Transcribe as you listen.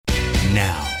And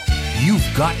now, you've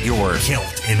got your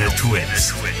Celt in a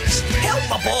Twist.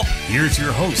 Helpable! Here's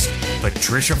your host,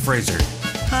 Patricia Fraser.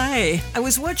 Hi. I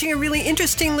was watching a really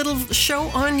interesting little show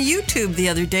on YouTube the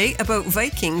other day about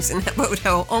Vikings and about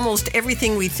how almost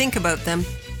everything we think about them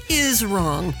is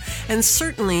wrong. And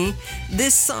certainly,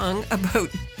 this song about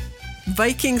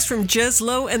Vikings from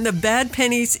Chessell and the bad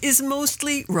pennies is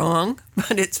mostly wrong,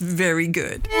 but it's very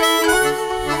good.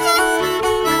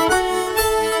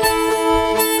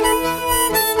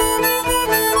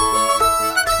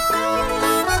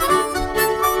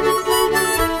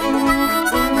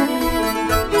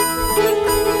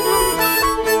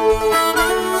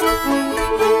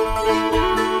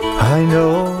 I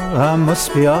know I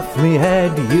must be off me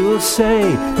head, you'll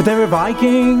say, but there are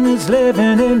Vikings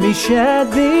living in me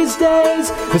shed these days.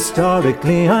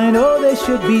 Historically I know they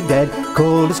should be dead,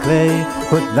 cold as clay,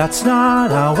 but that's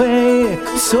not our way,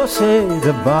 so say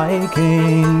the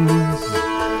Vikings.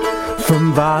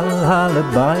 From Valhalla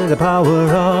by the power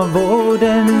of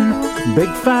Odin, big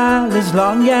fellas,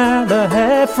 long yellow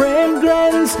hair, frame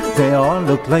grins, they all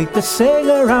look like the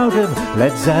singer out of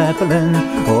Led Zeppelin.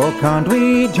 Oh, can't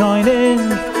we join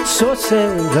in? So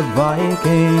say the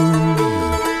Vikings.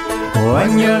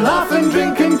 When you're laughing,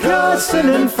 drinking, cursing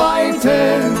and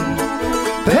fighting,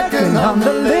 picking on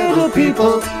the little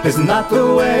people, isn't that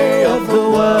the way of the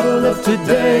world of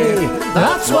today?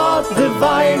 That's what the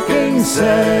Vikings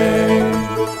say.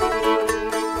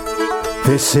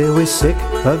 They say we're sick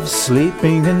of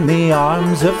sleeping in the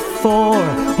arms of Thor,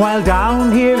 while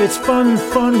down here it's fun,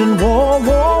 and war.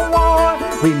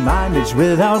 We managed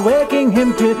without waking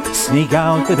him to sneak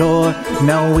out the door.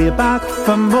 Now we're back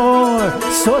for more,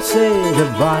 so say the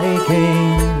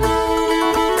Vikings.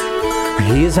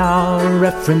 Here's our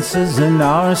references and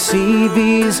our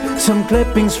CVs, some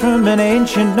clippings from an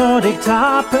ancient Nordic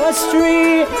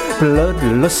tapestry.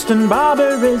 Bloodlust and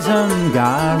barbarism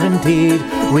guaranteed,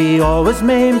 we always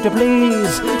aim to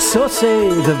please, so say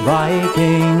the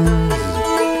Vikings.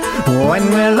 When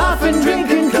we're laughing,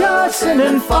 drinking, cursing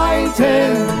and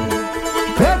fighting,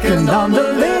 picking on the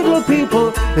little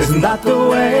people, isn't that the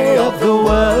way of the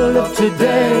world of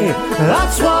today?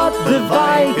 That's what the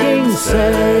Vikings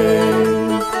say.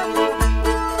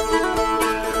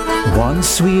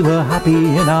 Once we were happy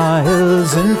in our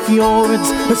hills and fjords,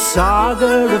 a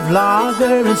saga of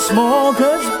lager and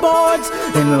smokers' boards.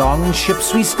 In long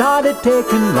ships we started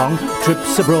taking long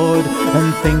trips abroad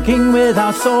and thinking with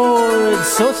our swords,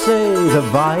 so say the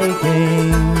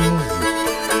Vikings.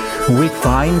 We'd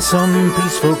find some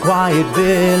peaceful, quiet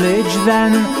village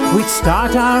then. We'd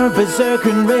start our berserk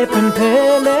and rape and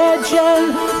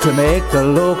pillaging. To make the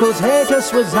locals hate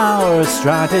us was our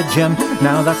stratagem.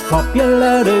 Now that's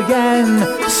popular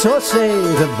again, so say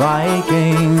the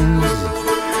Vikings.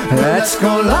 Let's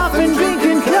go laughing,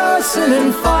 drinking, cursing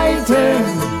and fighting,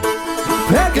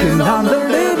 pecking on the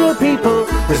little people,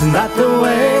 isn't that the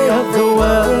way of the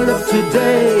world of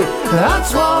today?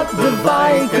 That's what the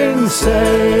Vikings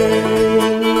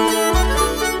say.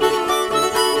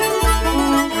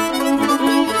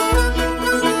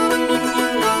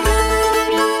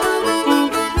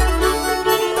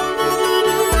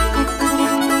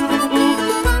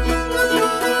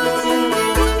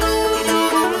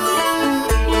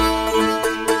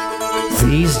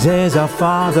 These days our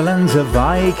fatherland's a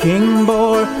Viking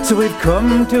bore, so we've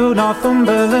come to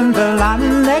Northumberland, the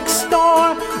land next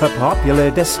door, a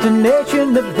popular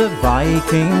destination of the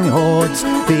Viking hordes.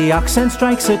 The accent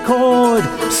strikes a chord,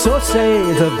 so say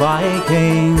the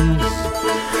Vikings.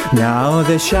 Now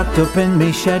they're shacked up in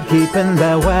me shed, keeping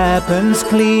their weapons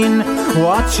clean,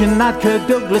 watching that Kirk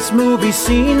Douglas movie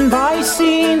scene by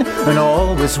scene, and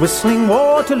always whistling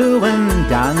Waterloo and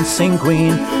Dancing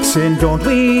Queen, saying don't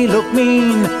we look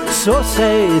mean, so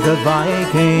say the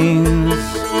Vikings.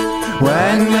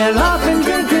 When we're laughing,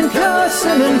 drinking,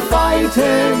 cursing and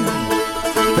fighting,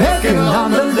 picking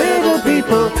on the little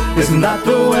people, isn't that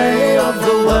the way of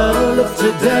the world of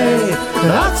today?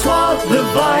 That's what the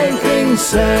Vikings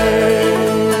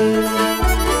say.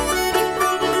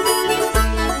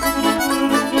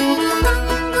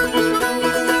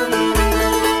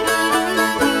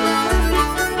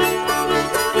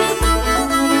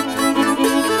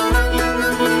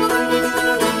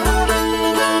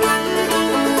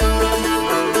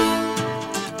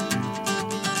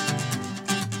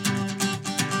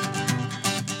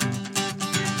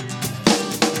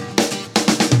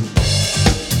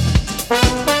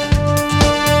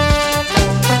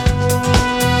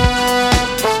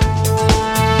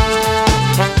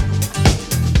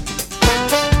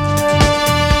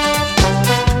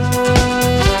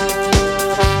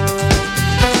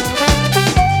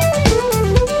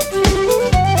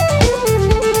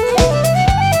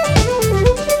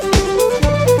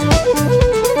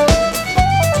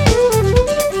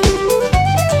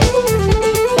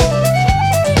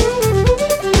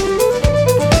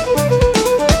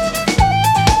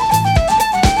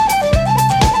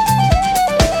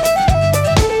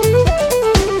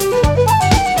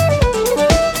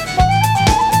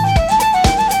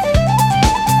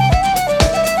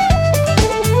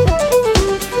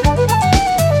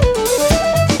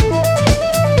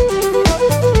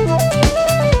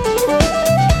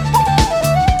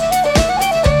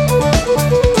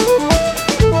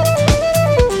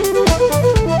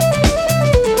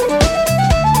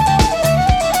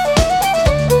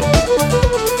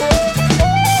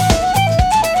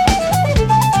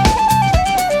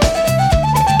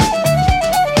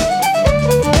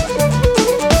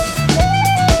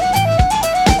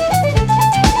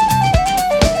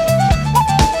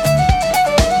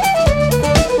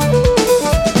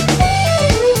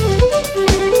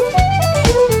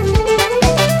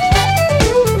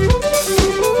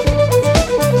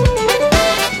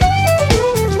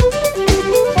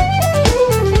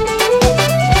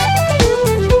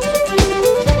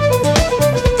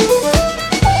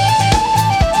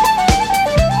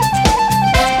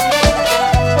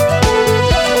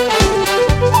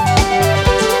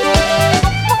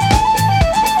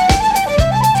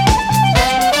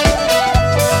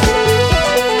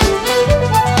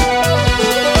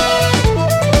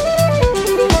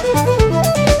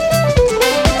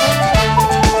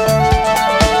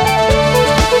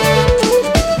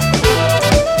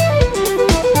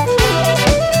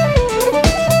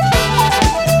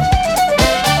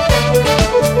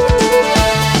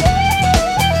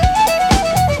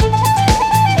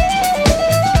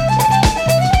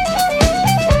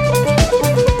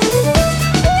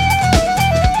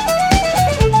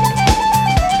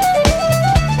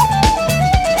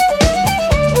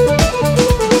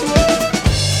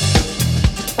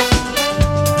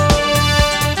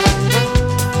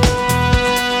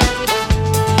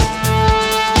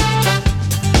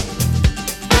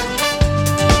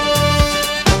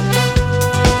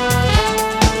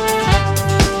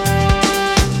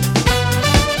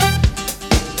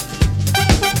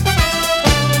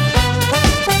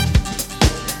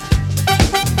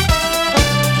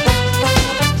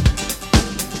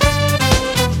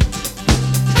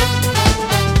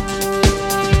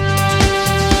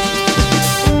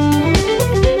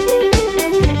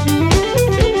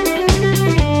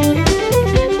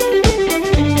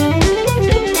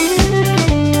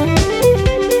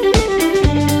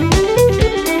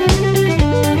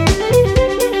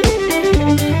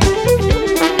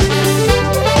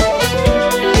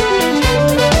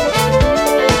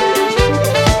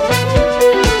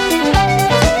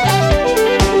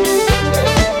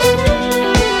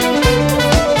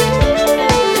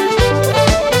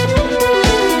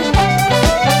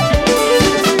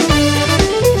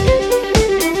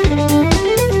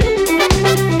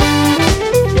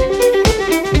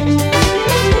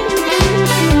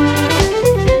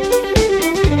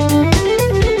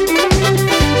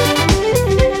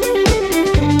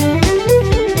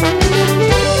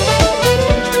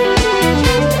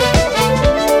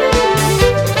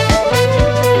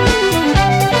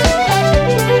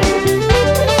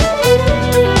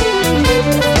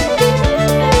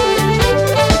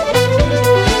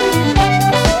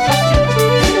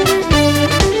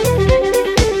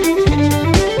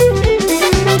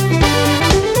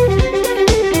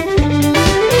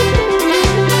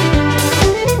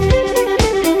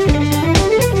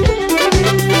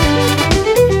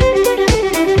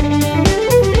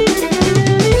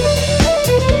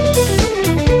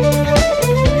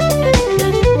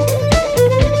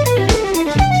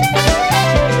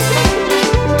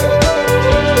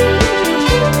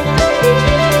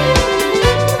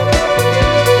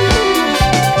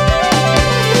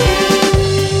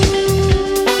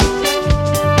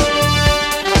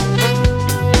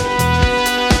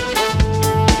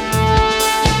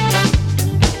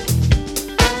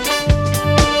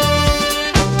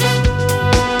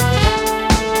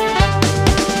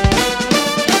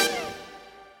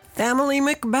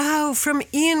 from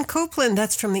Iain Copeland.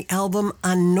 That's from the album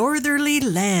A Northerly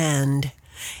Land.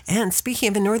 And speaking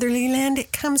of a northerly land,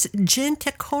 it comes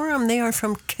Genticorum. They are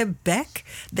from Quebec.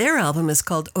 Their album is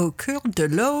called Au Coeur de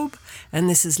l'Aube, and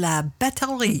this is La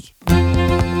Batellre.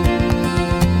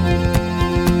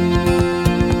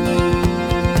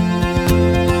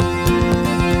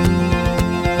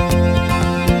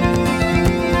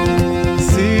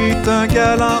 C'est un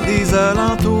galant des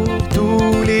alentours,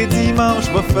 tous les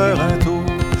dimanches va faire un tour.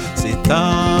 C'est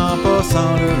en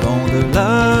passant le long de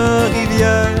la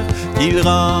rivière qu'il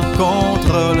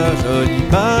rencontre la jolie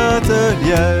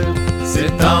Batellre.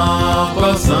 C'est en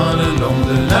passant le long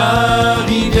de la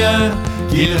rivière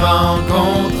qu'il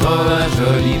rencontre la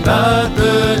jolie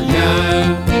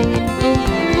Batellre.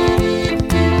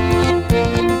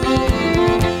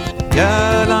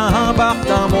 Galant, embarque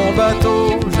dans mon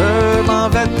bateau, je m'en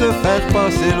vais te faire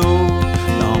passer l'eau.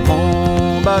 Dans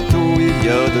mon bateau, il y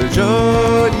a de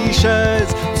jolies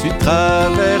chaises, tu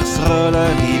traverseras la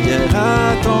rivière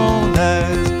à ton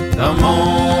aise. Dans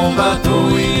mon bateau,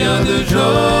 il y a de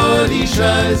jolies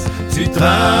chaises, tu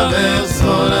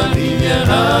traverseras la rivière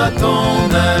à ton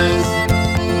aise.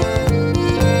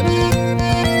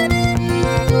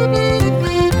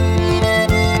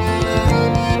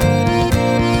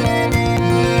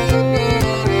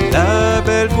 La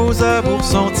belle, vos amours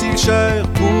sont-ils chers?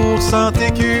 Pour 100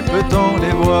 écus peut-on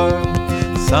les voir?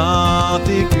 100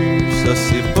 écus, ça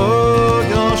c'est pas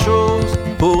grand-chose.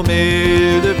 Pour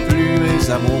 1000 de plus, mes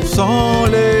amours sont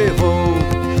les vôtres.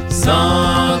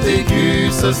 100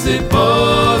 écus, ça c'est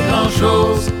pas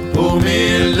grand-chose. Pour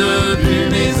 1000 de plus,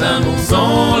 mes amours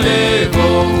sont les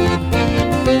vôtres.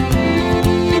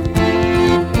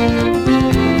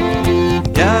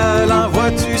 Galant,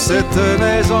 vois-tu cette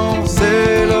maison?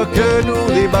 C'est là que nous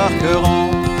débarquerons.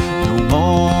 Nous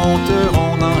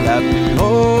monterons dans la plus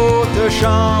haute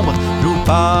chambre. Nous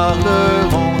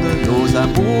parlerons de nos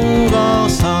amours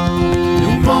ensemble.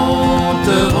 Nous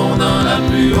monterons dans la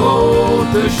plus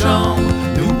haute chambre.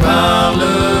 Nous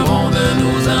parlerons de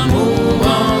nos amours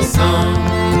ensemble.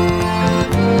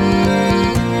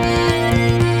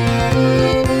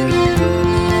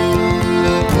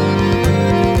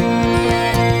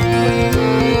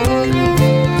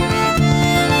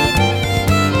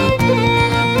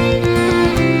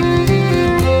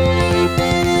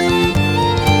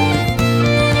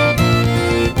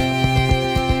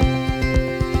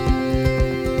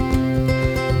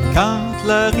 Quand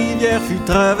la rivière fut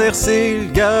traversée, le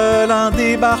galant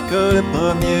débarque le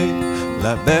premier.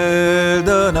 La belle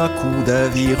donne un coup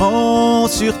d'aviron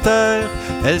sur terre,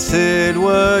 elle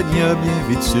s'éloigna bien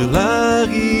vite sur la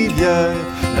rivière.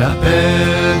 La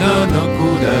belle donne un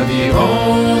coup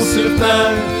d'aviron sur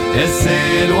terre, elle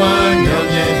s'éloigna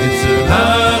bien vite sur la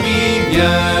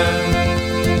rivière.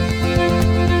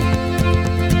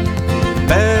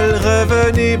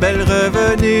 Belle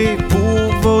revenez,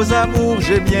 pour vos amours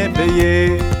j'ai bien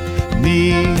payé.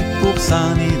 Ni pour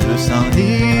 100, ni 200,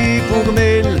 ni pour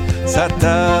 1000, ça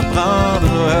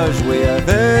t'apprendra à jouer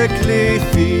avec les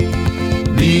filles.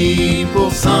 Ni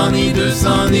pour 100, ni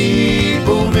 200, ni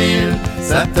pour 1000,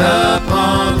 ça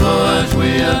t'apprendra à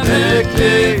jouer avec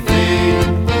les filles.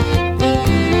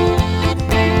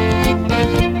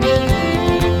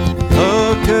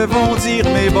 Oh, que vont dire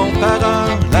mes bons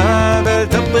parents? La belle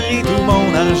t'a pris tout mon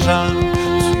argent.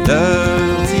 Tu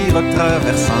leur diras que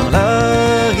traversant la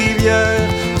rivière,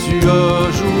 tu as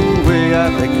joué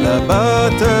avec la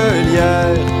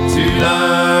Batellre. Tu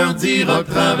leur diras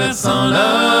que traversant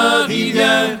la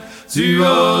rivière, tu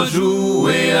as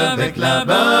joué avec la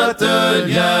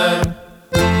Batellre.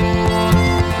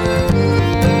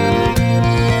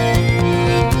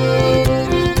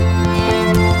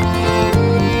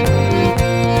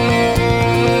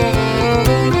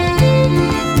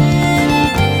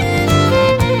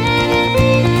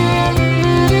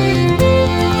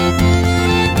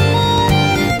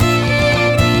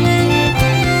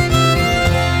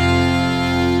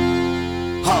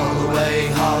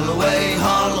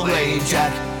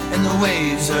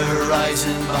 Waves are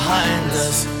rising behind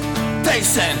us. They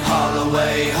sang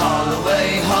Holloway,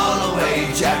 Holloway,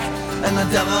 Holloway, Jack, and the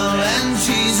devil and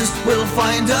Jesus will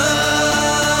find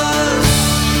us.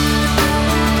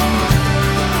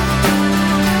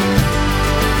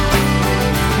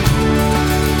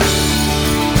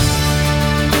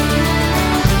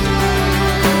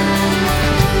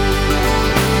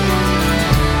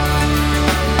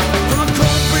 From a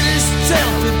cold British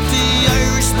tale, 50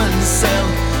 Irishmen sail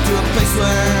to a place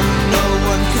where no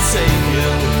one could save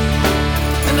you.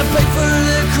 And to pay for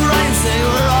their crimes, they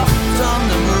were off on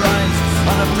the brines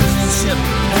on a prison ship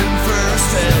heading for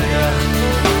Australia.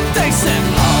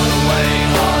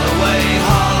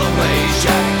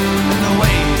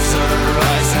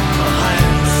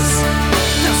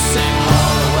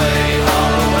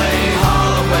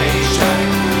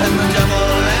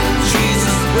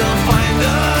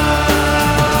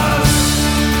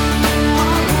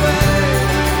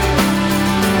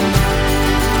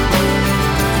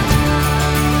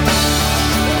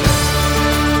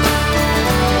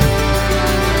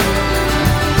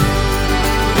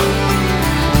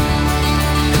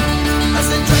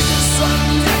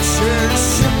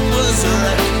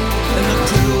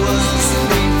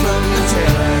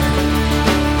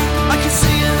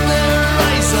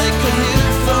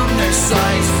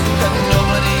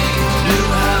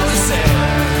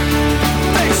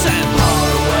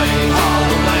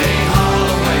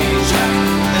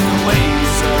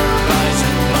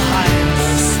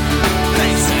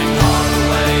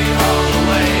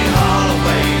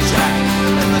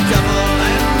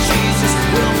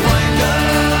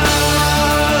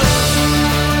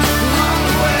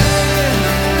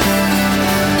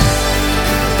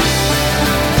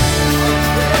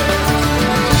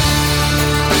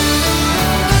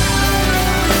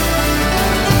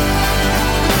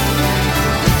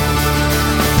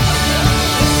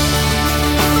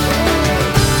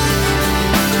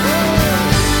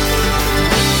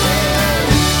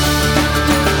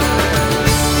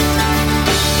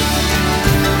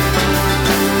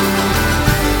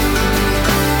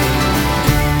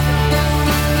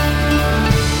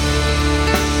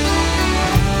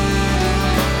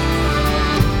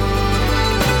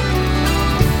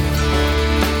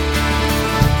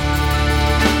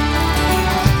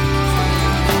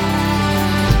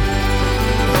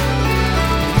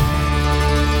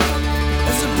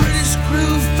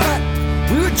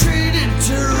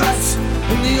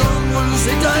 the young ones,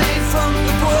 they died from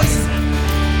the poison.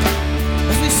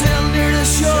 As we sailed near the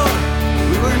shore,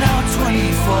 we were now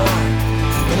 24.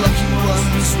 The lucky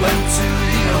ones went to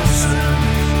the ocean.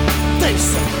 They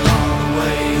said,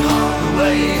 Holloway,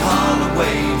 Holloway,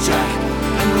 Holloway, Jack,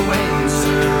 and the waves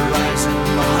are rising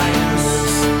behind us.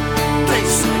 They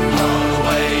said,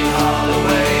 Holloway,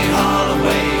 Holloway,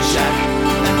 Holloway, Jack,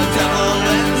 and the devil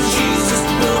and Jesus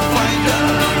will find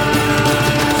us.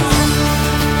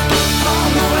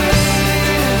 Holloway,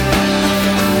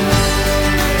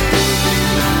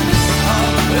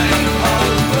 Holloway,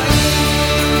 Holloway.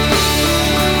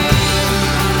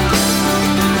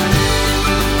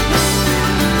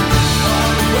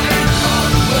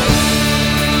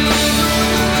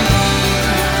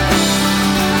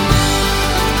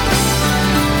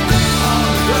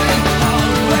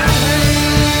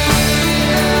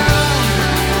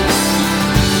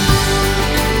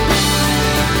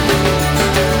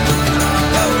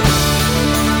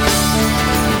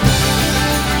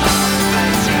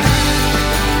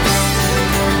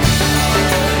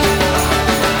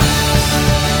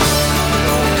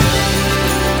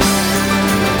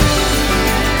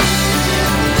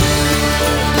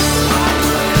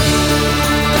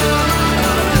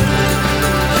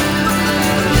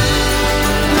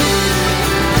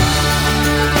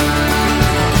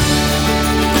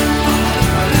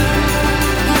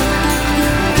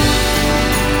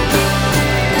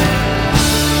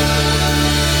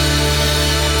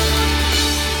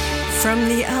 From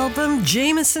the album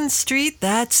Jameson Street,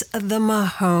 that's the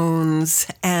Mahones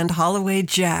and Holloway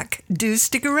Jack. Do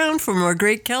stick around for more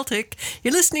great Celtic.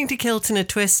 You're listening to Kilt in a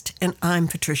Twist, and I'm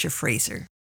Patricia Fraser.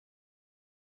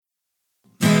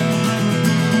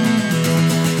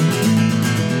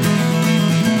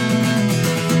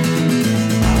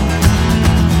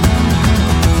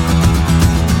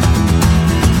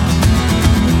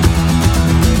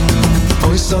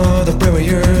 We saw the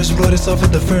barriers, blood itself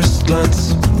at the first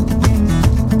glance.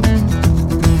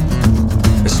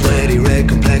 A sweaty red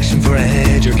complexion for a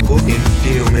head, you're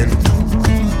fuming.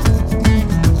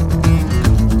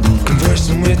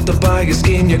 Conversing with the bag of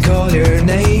skin, you call your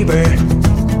neighbour.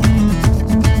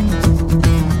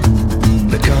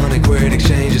 Laconic word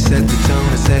exchanges set the tone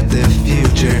and set the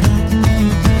future.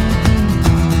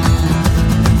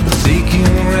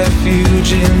 Seeking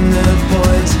refuge in the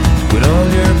points with all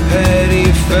your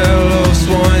petty fellow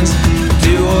swines.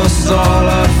 Do us all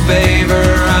a favour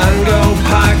and go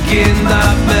packing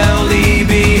that melody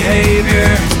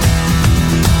behaviour.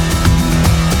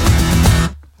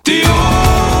 The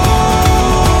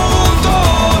old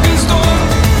dog is done.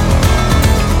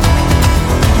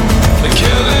 They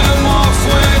killed him off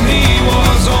when he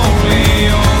was only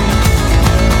young.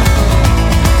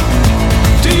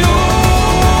 The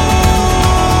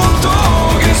old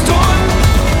dog is done.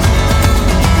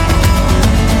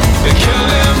 They killed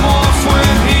him off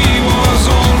when he was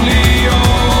only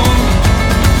young.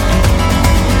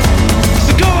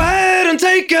 So go ahead and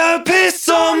take a piss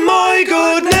on my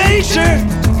good nature.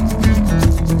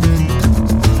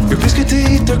 Your biscuit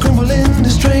teeth are crumbling,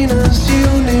 strain as you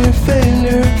near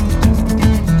failure.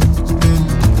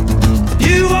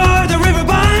 You are the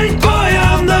riverbank, boy,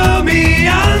 I'm the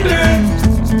meander.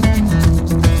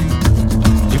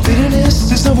 Your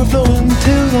bitterness is overflowing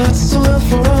till that soil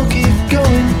for I'll keep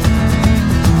going.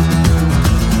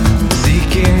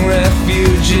 Seeking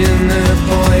refuge in the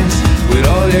points with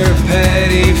all your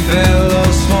petty fellow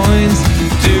swines.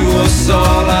 Do us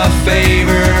all a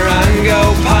favour and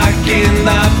go packing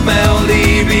that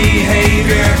melody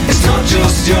behaviour. It's not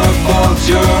just your fault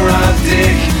you're a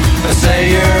dick. I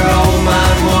say your old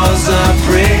man was a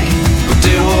prick. But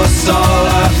do us all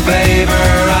a favour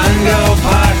and go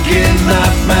packing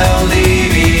that melody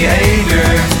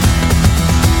behaviour.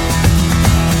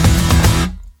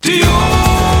 The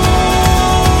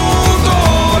old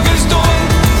dog is done.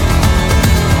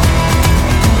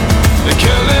 They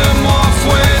killed him off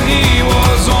when he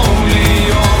was only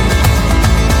young.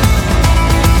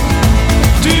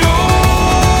 The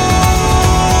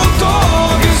old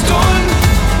dog is done.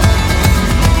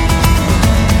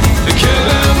 They killed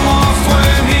him off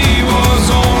when he was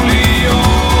only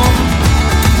young.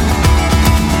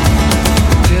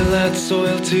 Till that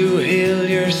soil to heal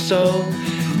your soul.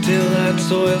 Till that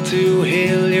soil to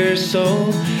heal your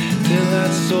soul. Till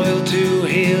that soil to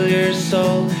heal your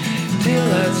soul. Till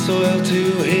that soil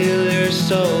to heal your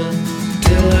soul.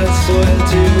 Till that soil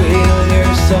to heal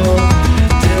your soul.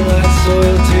 Till that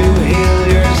soil to heal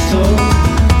your soul.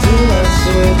 Till that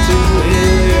soil to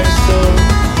heal your soul.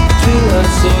 Till that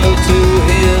soil to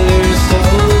heal your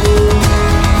soul.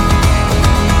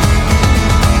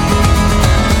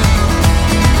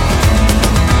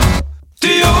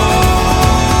 The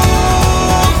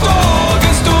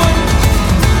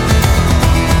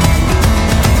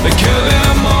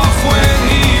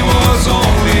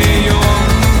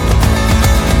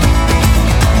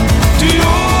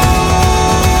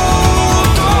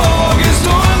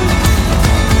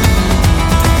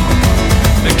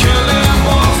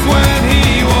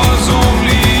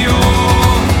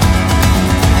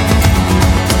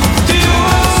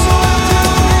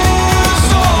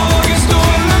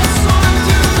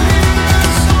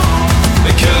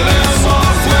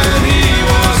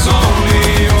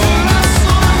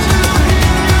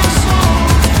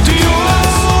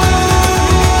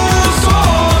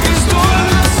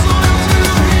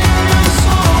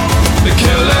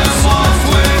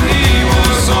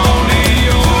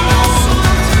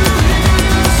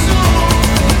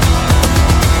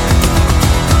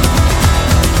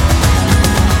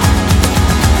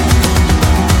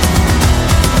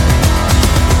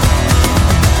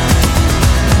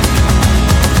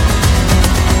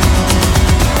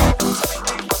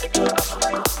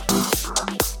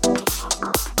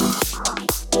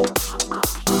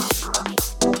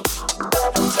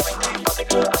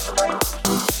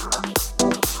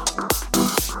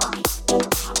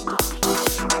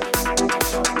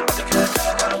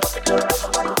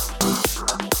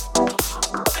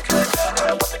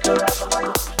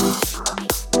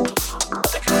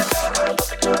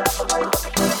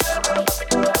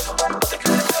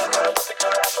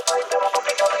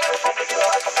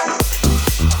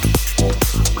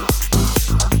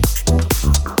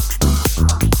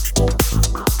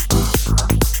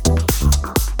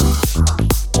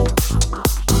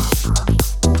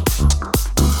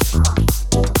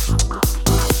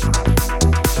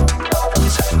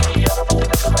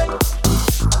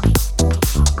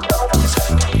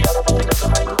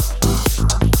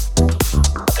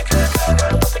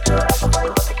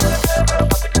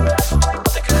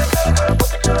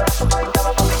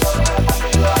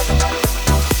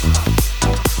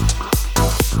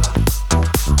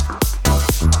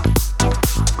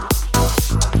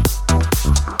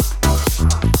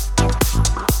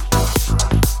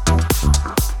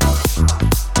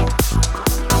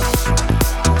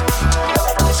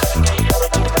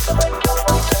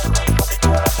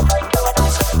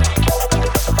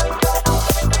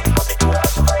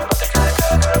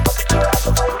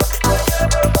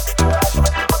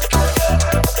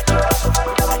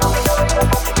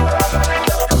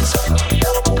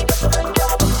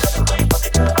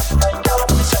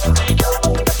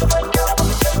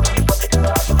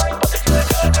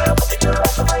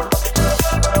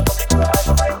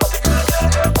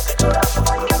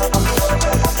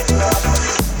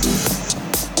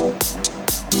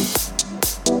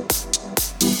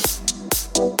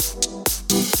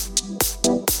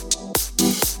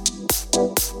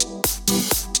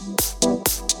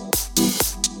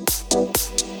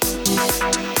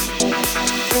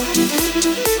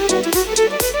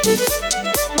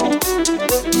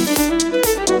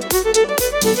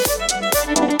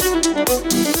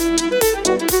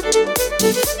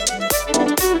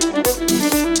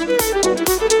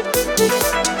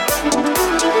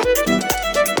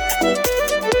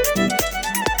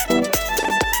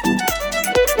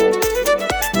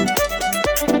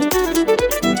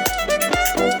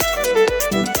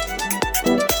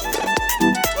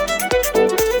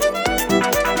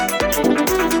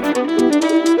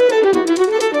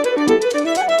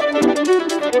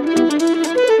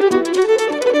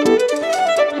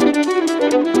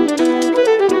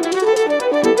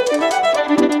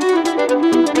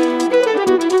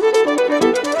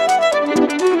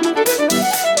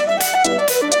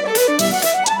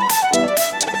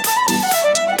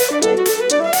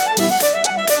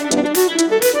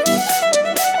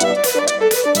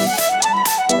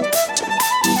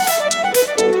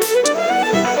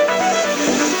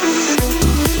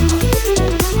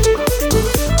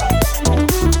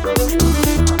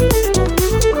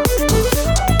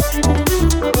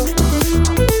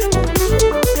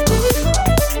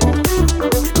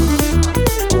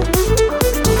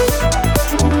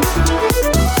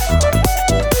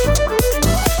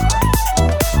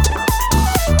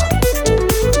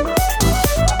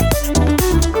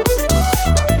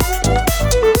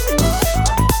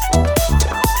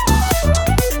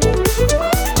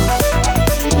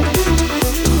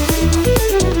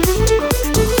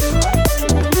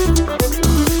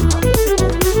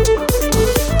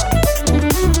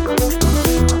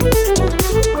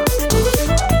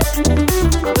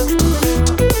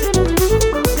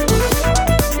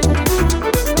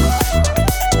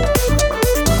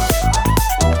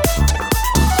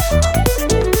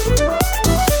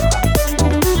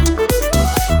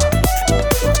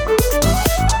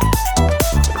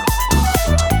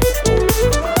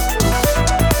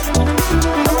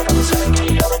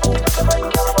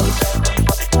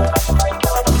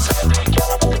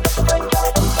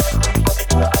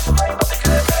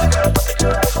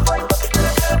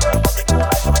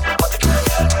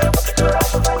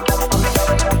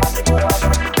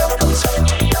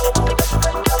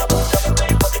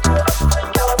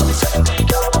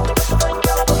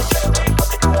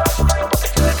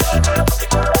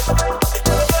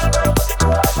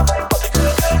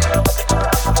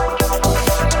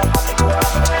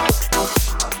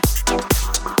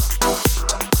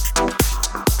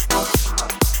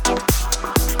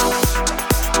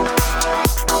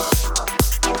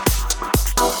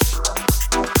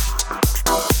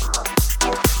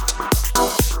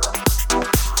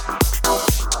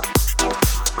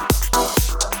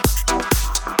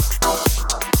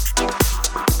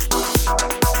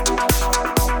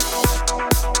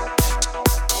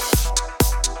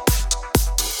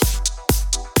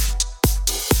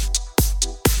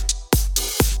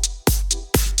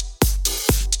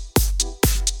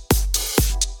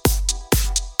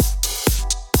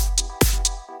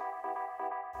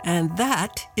And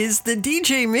that is the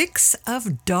DJ mix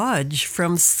of Dodge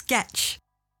from Sketch.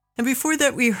 And before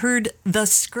that, we heard The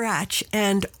Scratch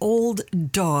and Old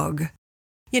Dog.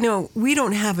 You know, we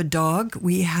don't have a dog.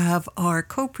 We have our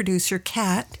co-producer,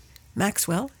 Kat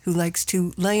Maxwell, who likes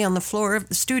to lay on the floor of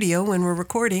the studio when we're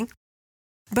recording.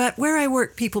 But where I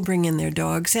work, people bring in their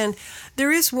dogs. And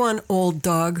there is one old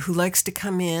dog who likes to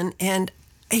come in, and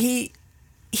he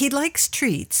likes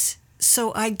treats.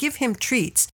 So I give him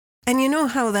treats. And you know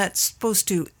how that's supposed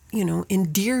to,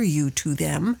 endear you to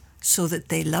them so that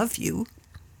they love you?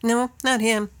 No, not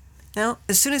him. No,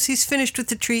 as soon as he's finished with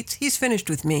the treats, he's finished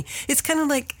with me. It's kind of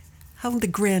like how the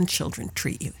grandchildren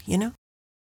treat you, you know?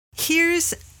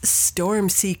 Here's Storm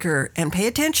Seeker, and pay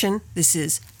attention, this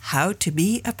is How to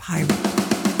Be a Pirate.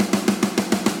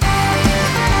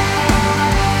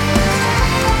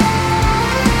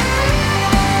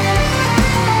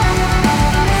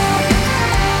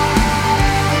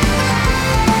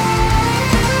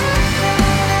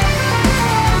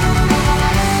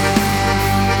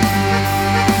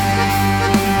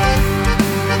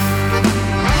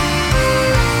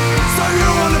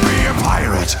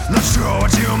 Not sure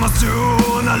what you must do.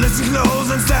 Now listen close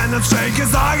and stand up straight,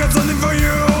 cause I got something for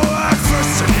you. At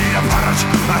first you need a pirate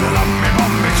and a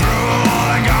lummy crew.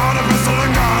 I got a pistol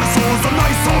and got a sword, some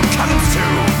nice old cannons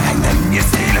too. And then you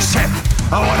steal a ship,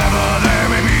 or whatever there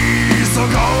may be. So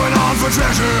going on for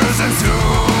treasures and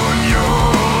soon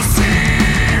you'll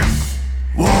see.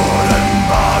 Wooden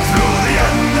bar through the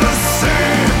endless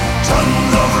sea.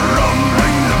 Tons of rum,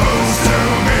 bring the booze to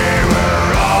me.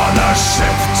 We're on a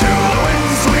ship to the wind.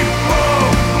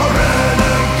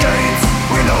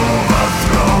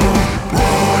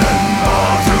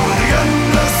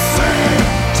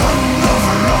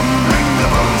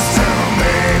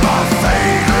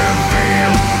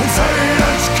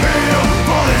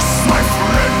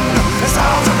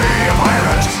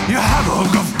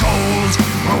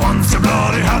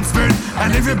 And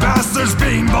if you bastards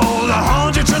being bold, I'll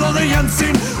hold you till the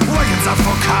unseen. Wagons are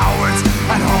for cowards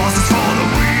and horses for the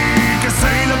weak. A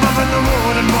sail above in the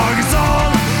wooden bark is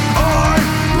all I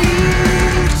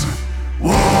need.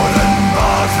 Wooden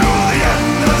bar through the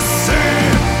endless sea.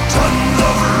 Tons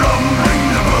of rum, bring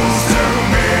the booze to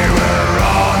me. We're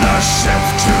on a ship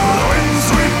to the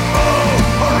windsweep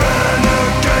bow. Or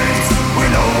renegades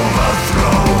we'll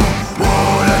overthrow.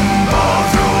 Wooden bar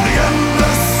through the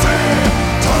endless sea.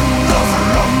 Tons of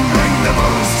rum, bring the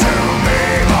booze to me.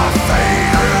 My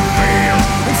fate revealed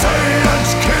in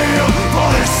Satan's keel. For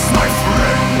this, my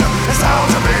friend, is how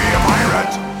to be a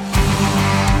pirate.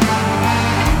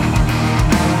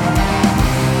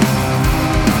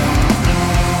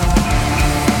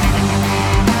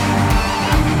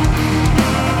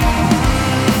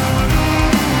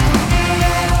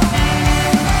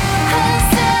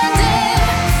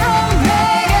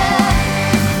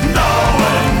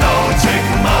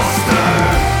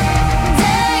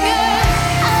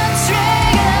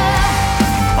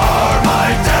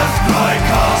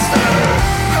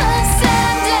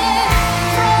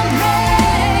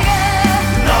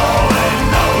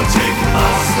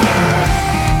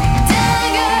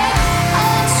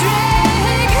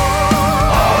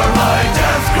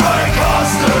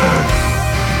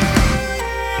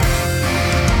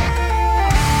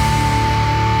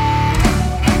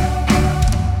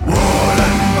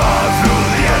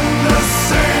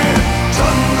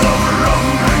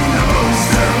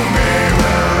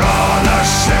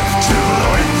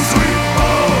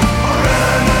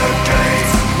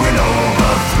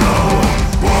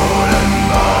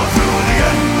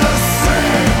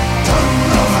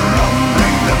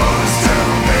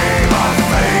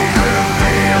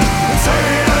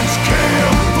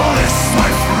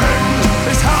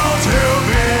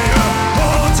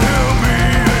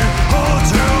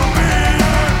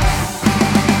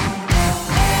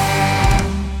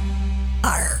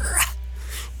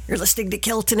 Listening to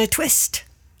Celt in a Twist,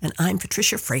 and I'm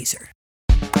Patricia Fraser.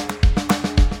 Well,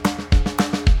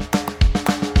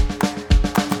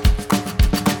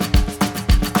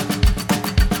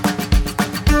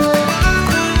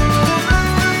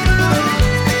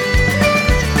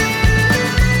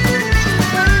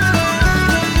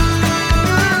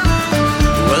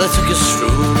 I took a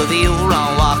stroll of the old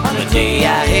long walk on a day,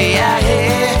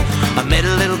 I met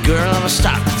a little girl and I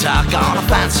started to talk on a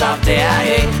fine soft day,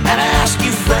 and I asked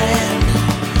you, friend,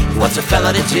 what's a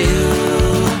fella to do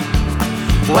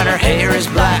when her hair is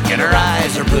black and her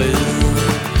eyes are blue?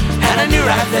 And I knew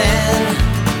right then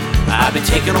I'd be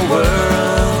taking a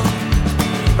whirl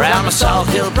round the Salt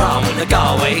Hill prom with a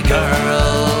Galway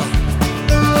girl.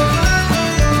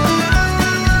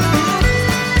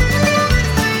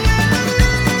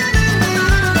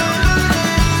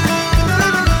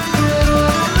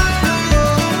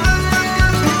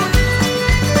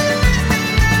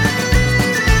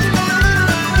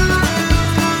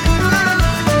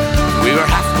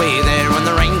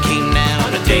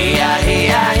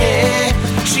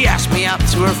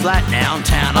 to her flat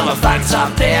downtown on a flat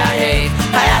top day.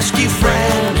 I ask you,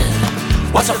 friend,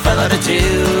 what's a fella to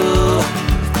do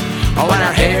when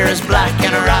her hair is black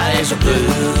and her eyes are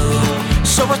blue?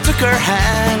 So I took her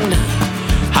hand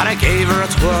and I gave her a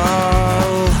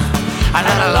twirl, and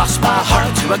then I lost my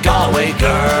heart to a Galway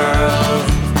girl.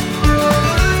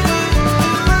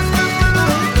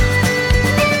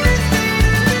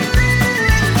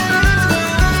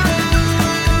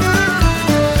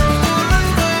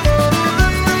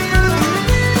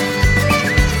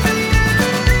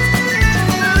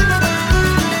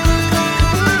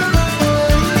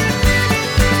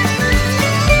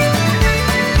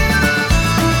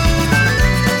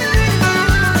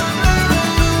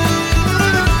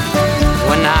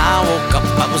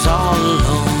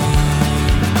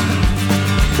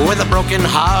 With a broken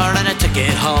heart and a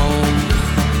ticket home.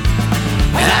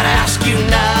 And I'd ask you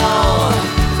now,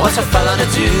 what's a fella to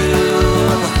do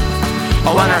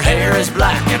when her hair is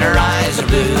black and her eyes are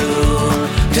blue?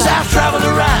 'Cause I've traveled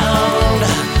around,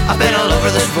 I've been all over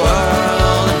this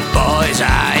world, and boys,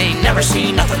 I ain't never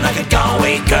seen nothing like a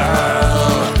Galway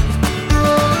girl.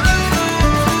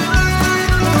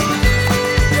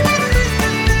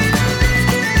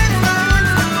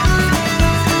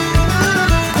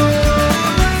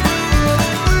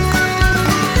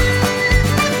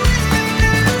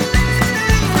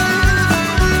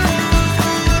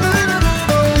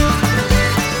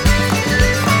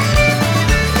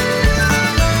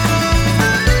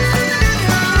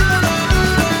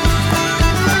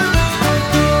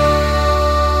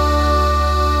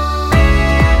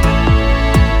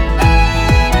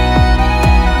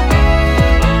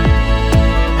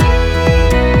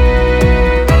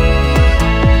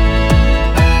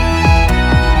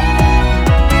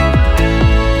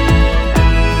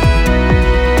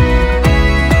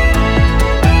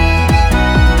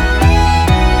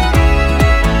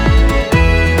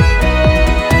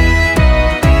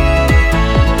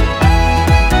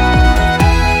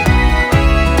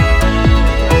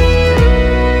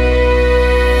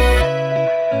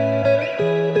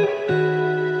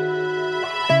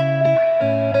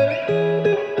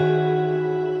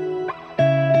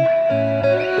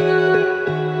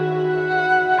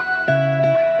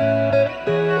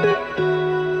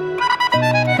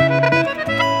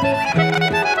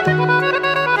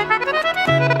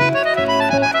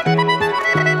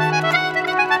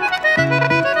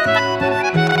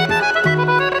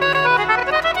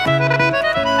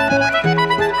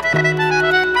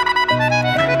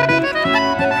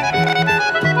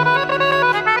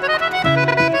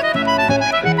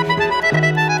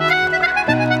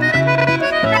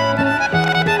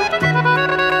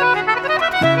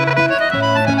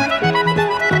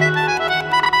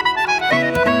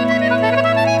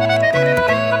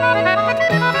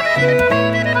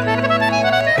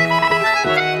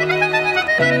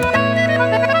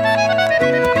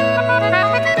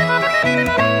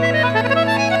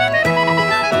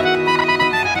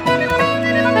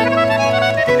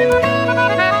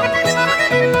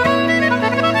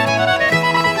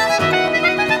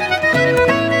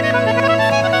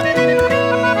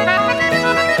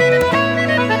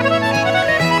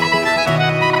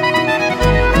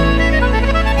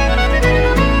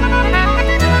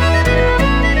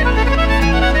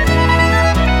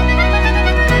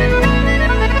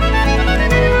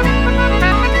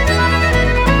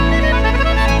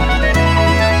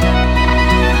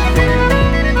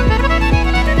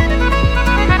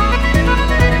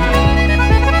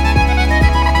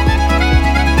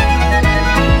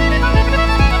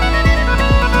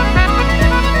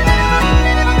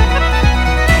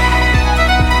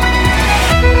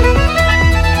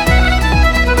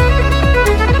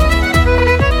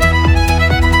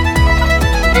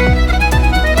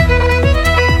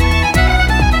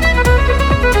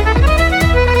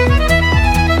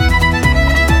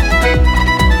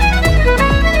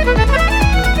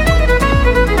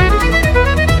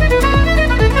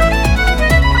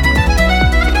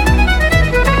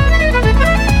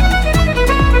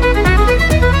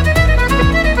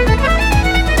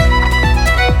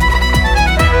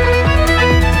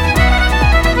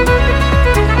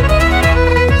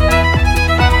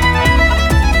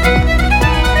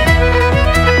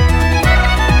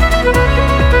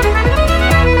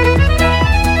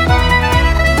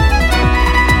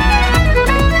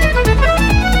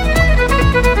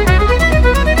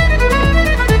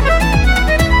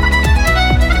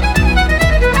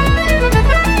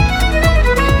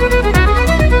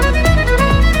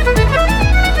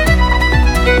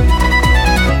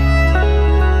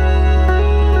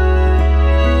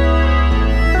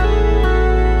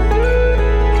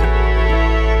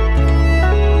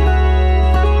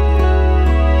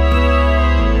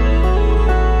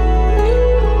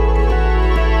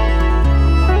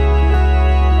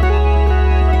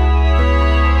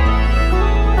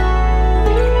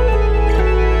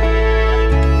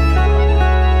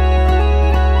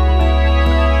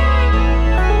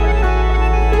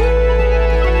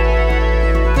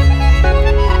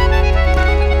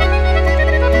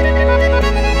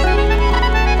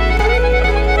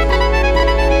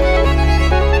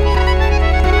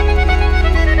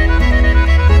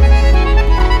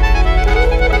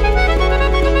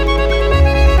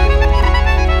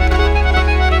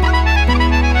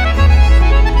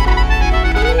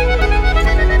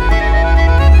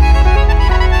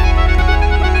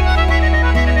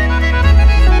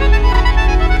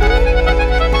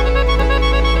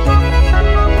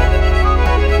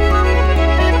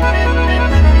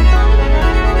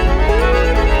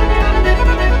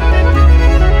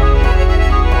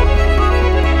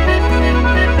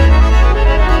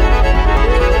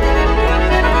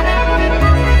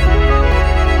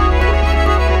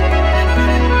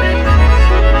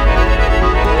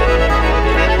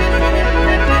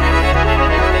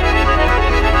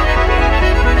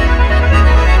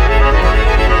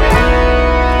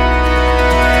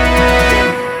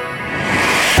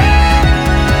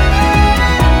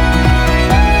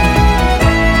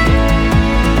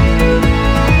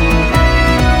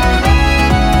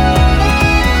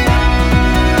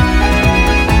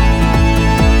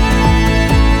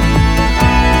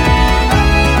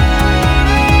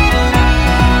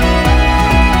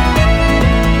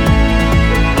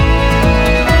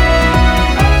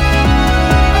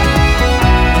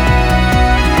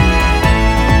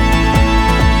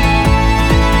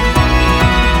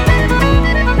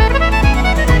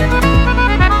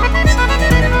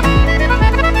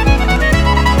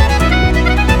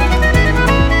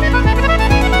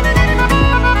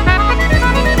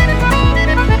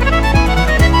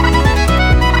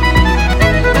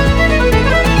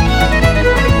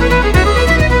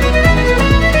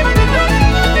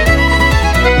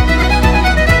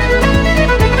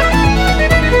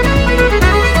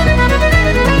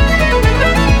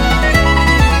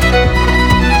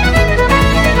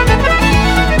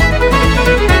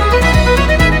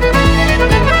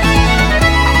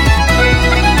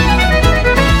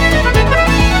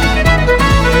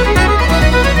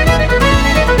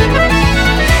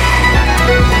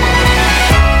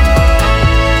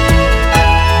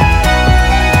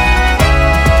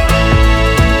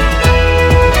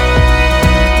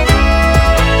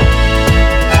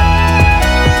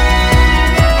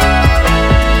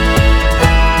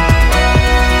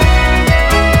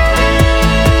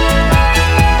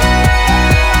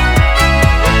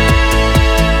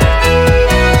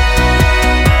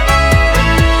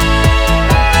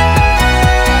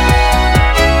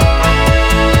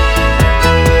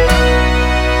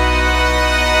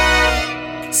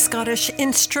 Scottish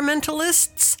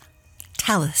instrumentalists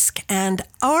Talisk and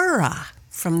Aura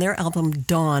from their album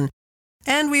Dawn.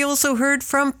 And we also heard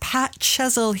from Pat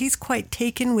Chessell. He's quite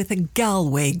taken with a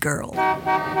Galway girl.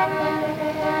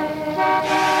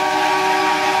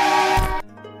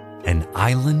 An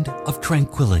island of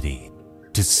tranquility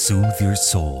to soothe your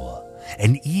soul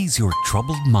and ease your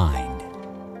troubled mind.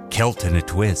 Celt in a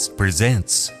Twist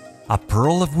presents a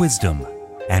pearl of wisdom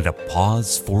and a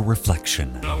pause for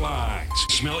reflection. Relax,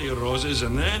 smell your roses,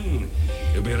 and then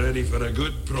you'll be ready for a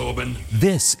good probing.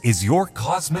 This is your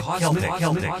Cosmic Celtic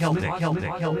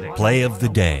Play of the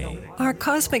Day. Our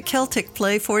Cosmic Celtic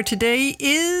play for today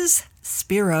is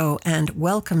Spiro, and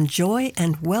welcome joy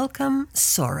and welcome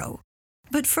sorrow.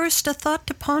 But first, a thought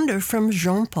to ponder from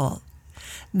Jean-Paul.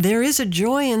 There is a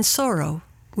joy and sorrow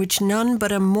which none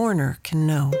but a mourner can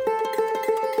know.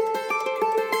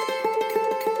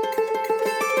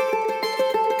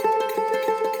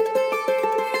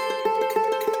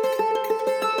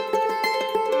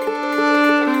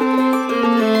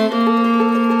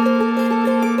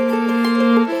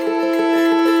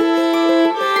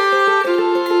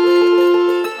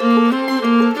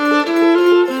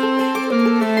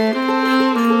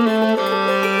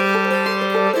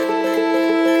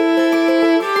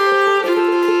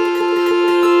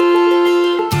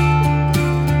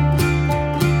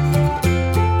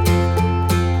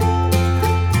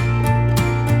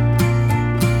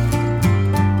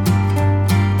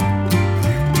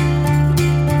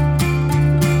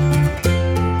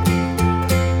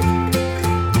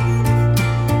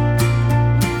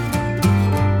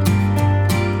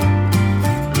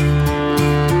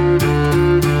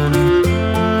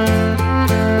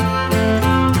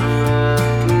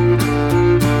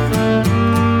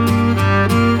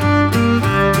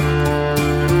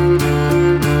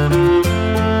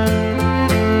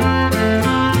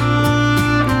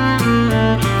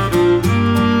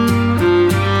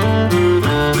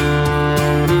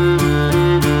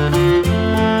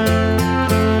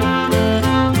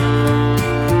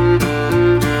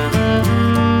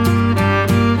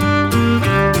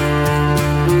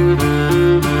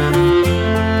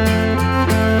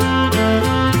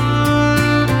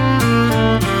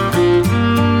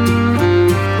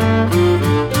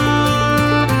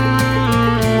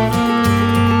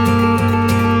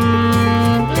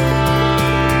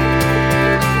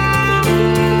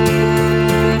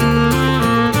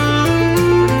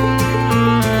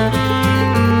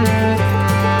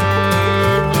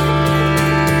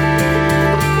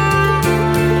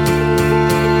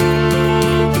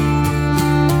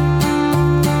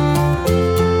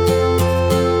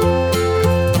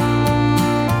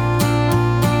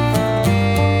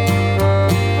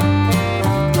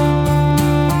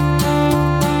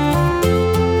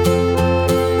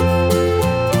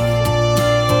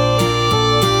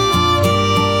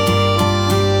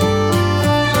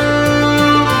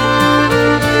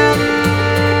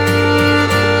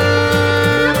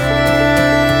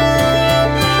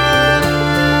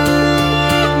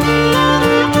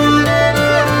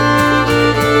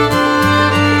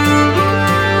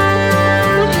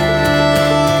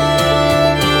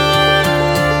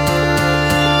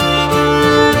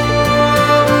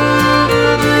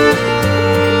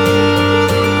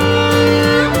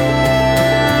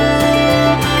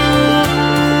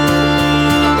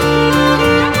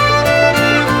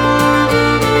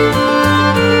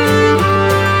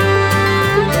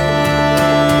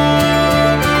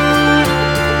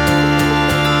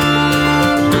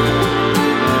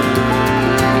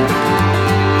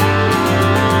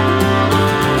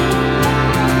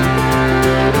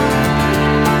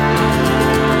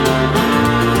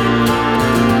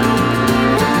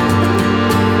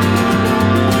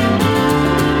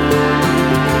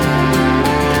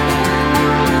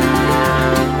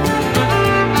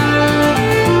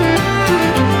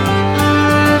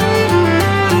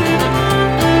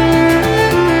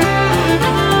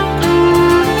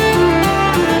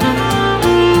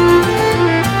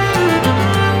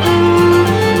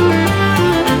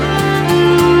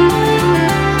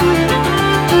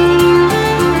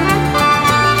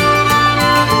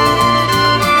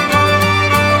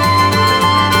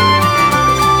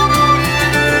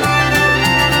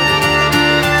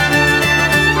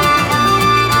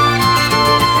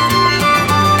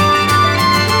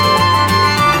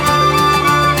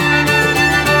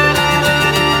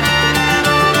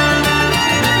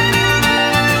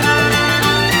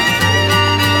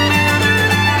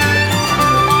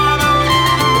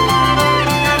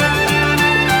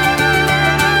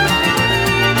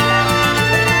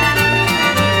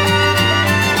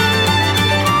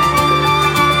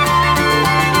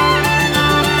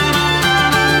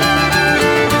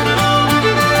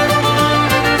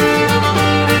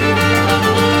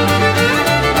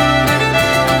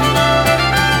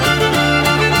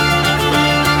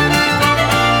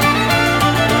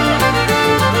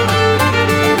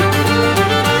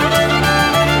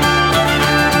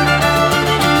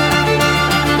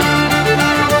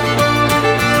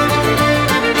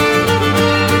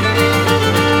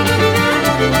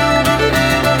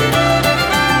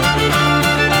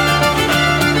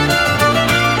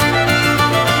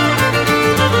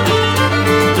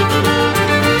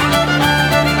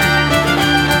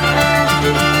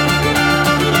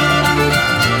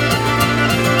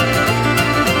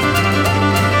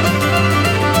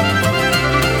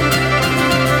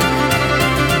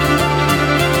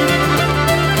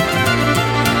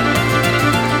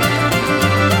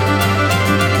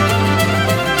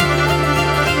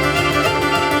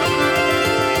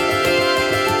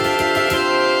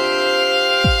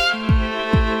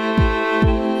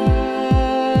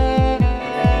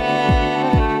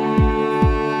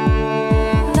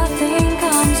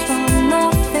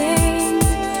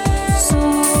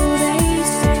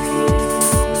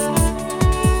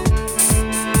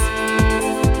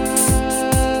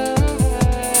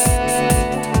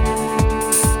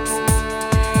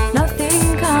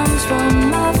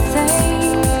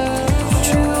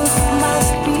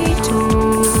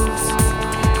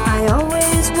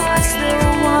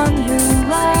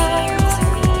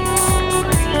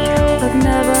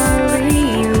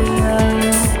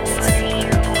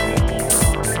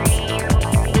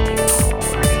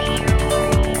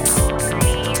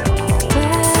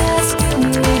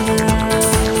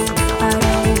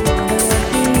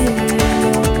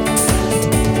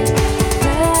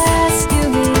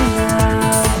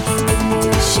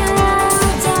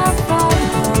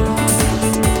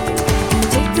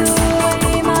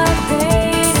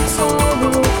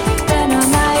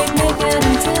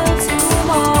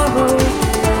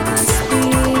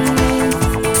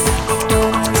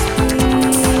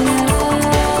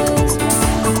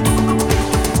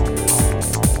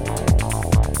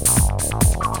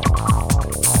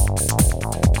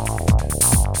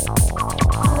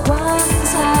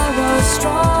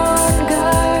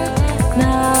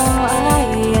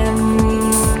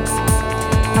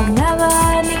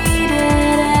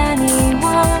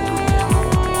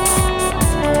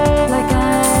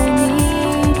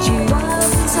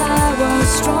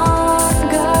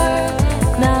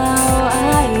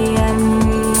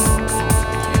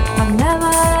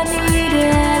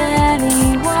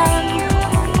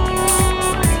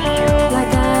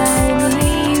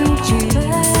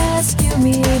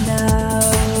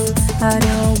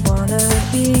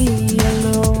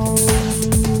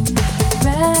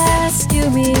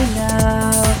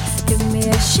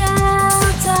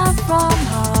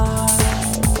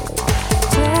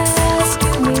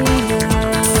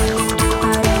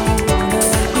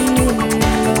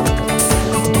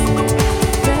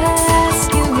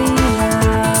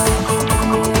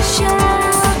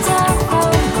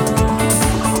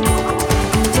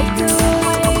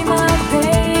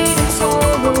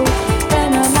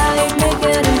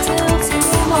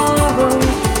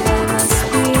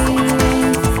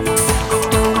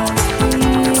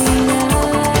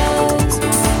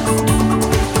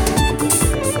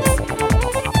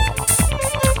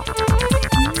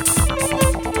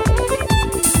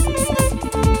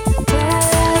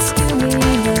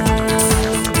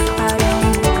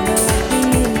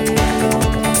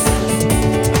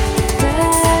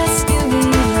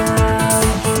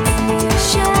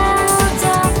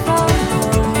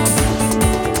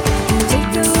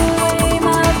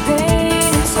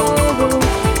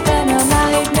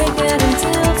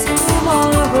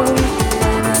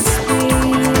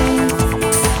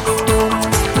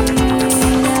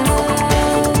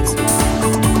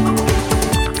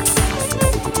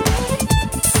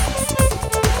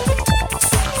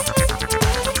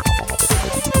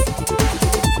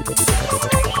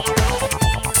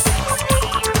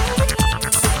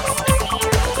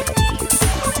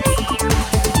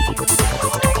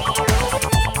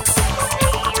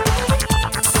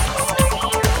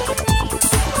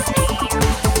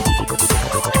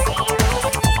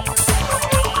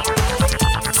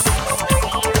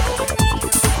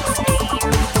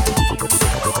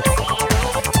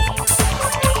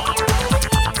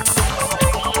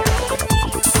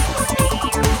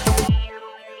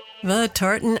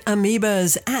 Tartan,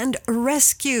 Amoebas, and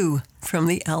Rescue from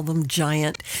the album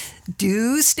Giant.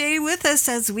 Do stay with us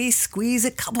as we squeeze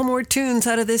a couple more tunes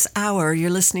out of this hour. You're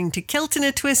listening to Celt in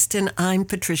a Twist, and I'm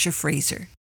Patricia Fraser.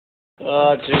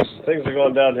 Oh, jeez, things are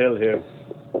going downhill here.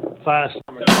 Fast.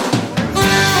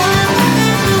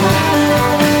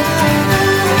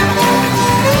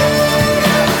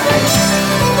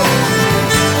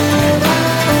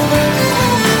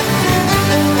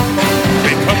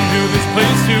 We come to this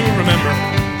place to remember.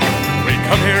 We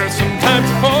come here sometimes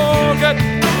to forget.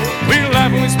 We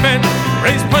laugh and we spend,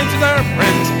 raise pints with our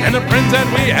friends, and the friends that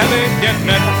we haven't yet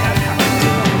met.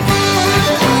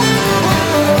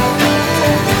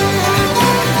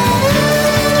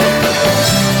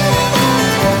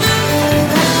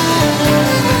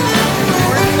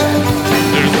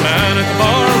 There's a man at the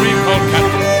bar we call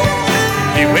Captain.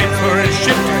 He waits for his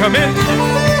ship to come in.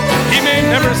 He may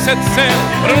never set sail,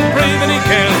 but he'll brave and he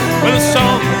can, with a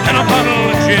song and a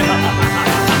bottle of gin.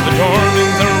 The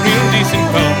doorman's a real decent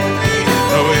fellow,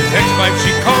 though his ex-wife,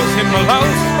 she calls him a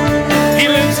louse. He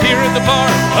lives here at the bar,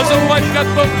 has a wife, got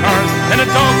both cars, and a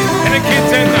dog, and a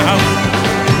kids in the house.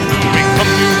 We come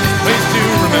to this place to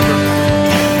remember.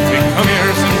 We come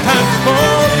here sometimes to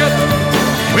forget.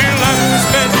 We laugh and we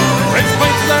spend, raise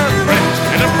pints with our friends,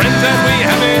 and the friends that we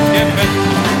haven't yet met.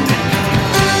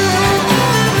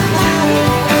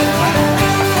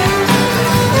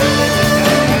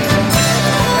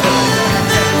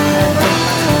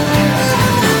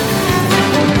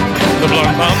 The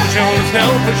blonde bombshell is now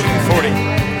pushing 40,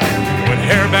 with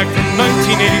hair back from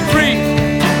 1983.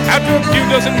 After a few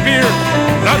dozen beer,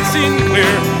 not seeing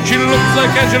clear, she looks like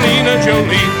Angelina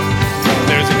Jolie.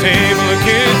 There's a table of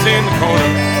kids in the corner,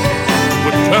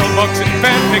 with $12 in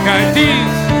fanfic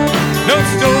IDs. No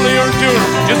story or doer,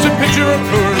 just a picture of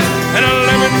hers, and a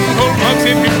lemon cold box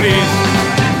if you please.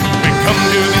 We come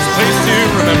to this place to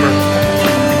remember.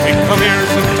 We come here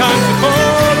sometimes to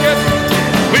forget.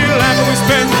 We laugh and we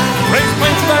spend, raise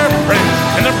pints with our friends,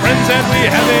 and the friends that we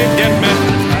haven't yet met.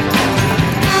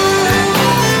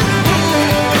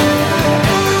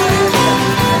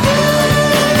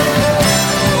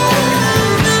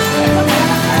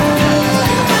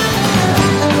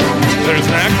 There's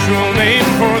an actual name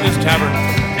for this tavern,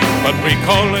 but we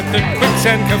call it the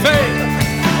Quicksand Cafe.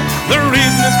 The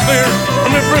reason is clear,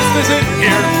 from your first visit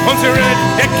here, once you're in it,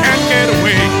 you can't get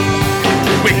away.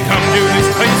 We come to this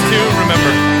place to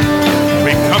remember.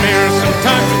 We come here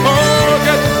sometimes to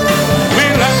forget. We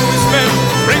laugh and we spend,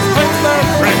 raise pints with our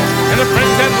friends, and the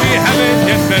friends that we haven't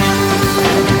yet met.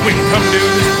 We come to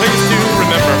this place to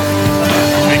remember.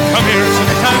 We come here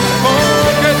sometimes to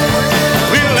forget.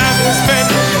 We laugh and we spend,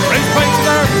 raise pints with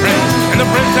our friends, and the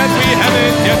friends that we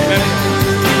haven't yet met.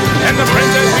 And the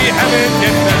friends that we haven't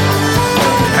yet met.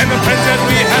 And the friends that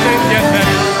we haven't yet met.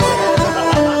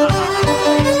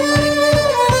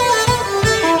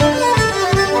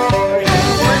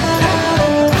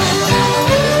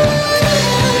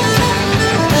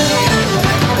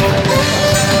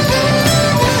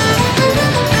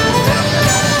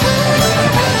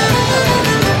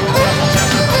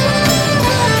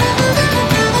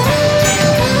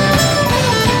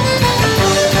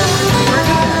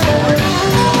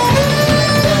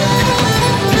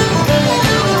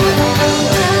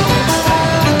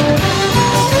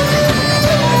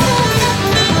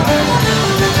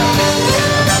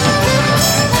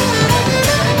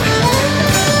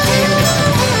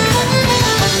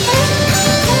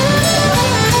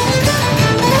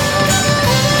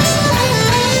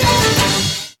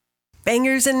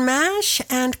 Bangers and Mash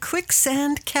and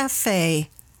Quicksand Cafe.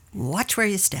 Watch where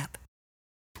you step.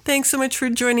 Thanks so much for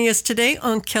joining us today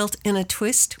on Celt in a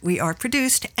Twist. We are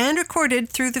produced and recorded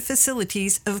through the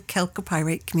facilities of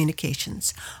Calcopyrate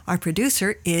Communications. Our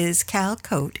producer is Cal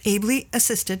Coate, ably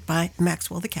assisted by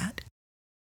Maxwell the Cat.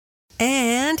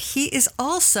 And he is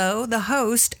also the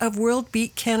host of World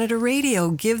Beat Canada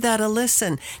Radio. Give that a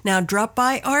listen. Now drop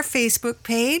by our Facebook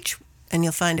page and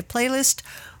you'll find a playlist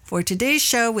for today's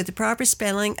show with the proper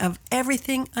spelling of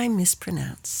everything I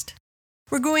mispronounced.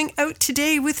 We're going out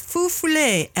today with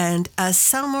Feufollet and À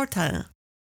Saint-Martin.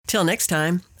 Till next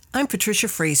time, I'm Patricia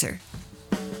Fraser.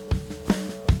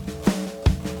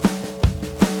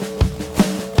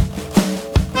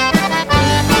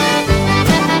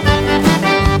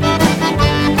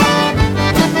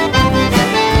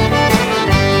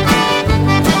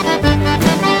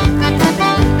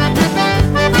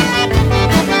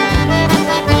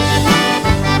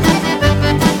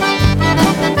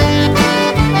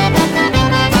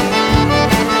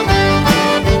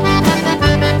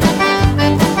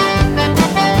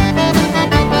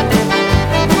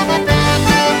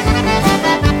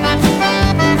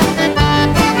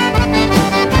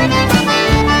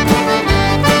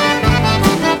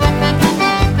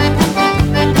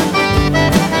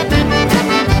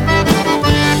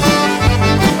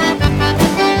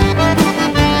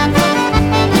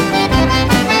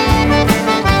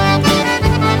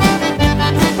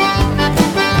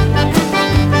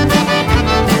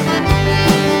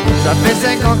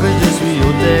 5 ans que je suis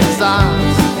au Texas.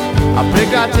 Après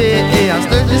gratter et un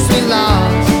stunt, je suis là.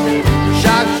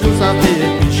 Chaque jour ça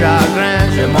fait plus de chagrin.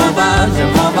 Je m'en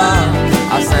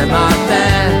vais à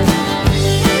Saint-Martin.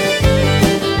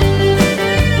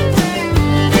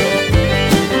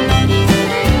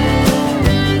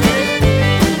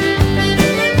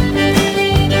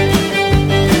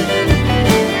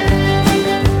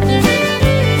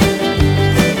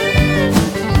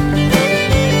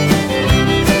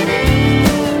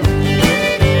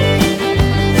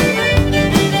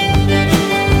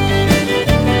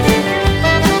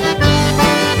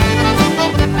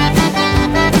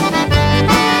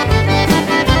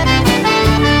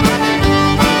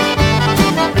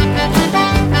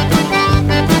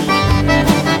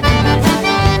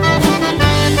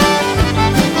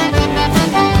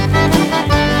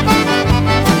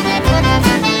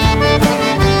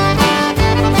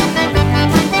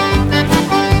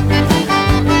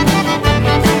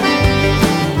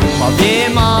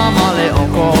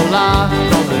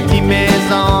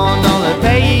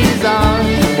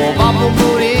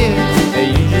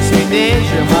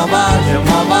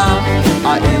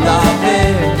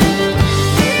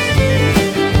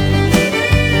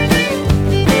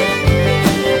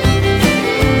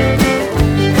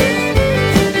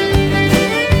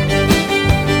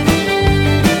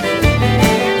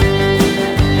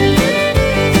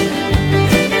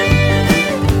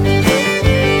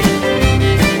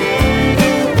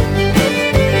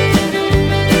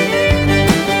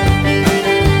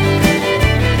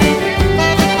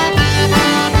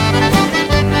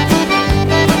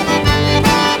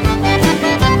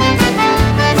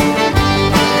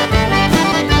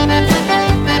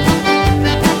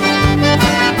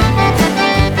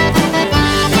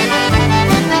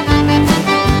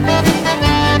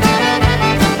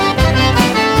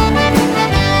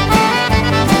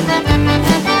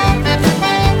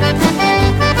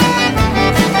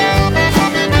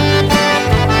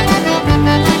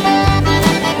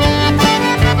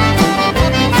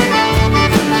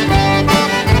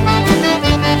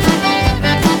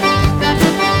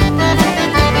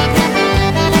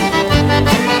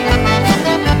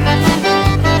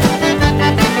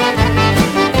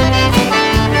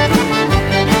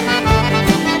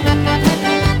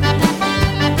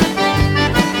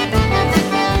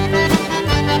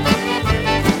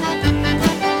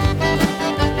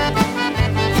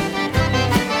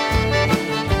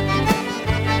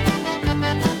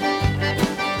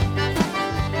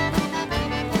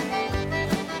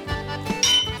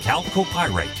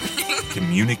 Copyright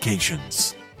Communications.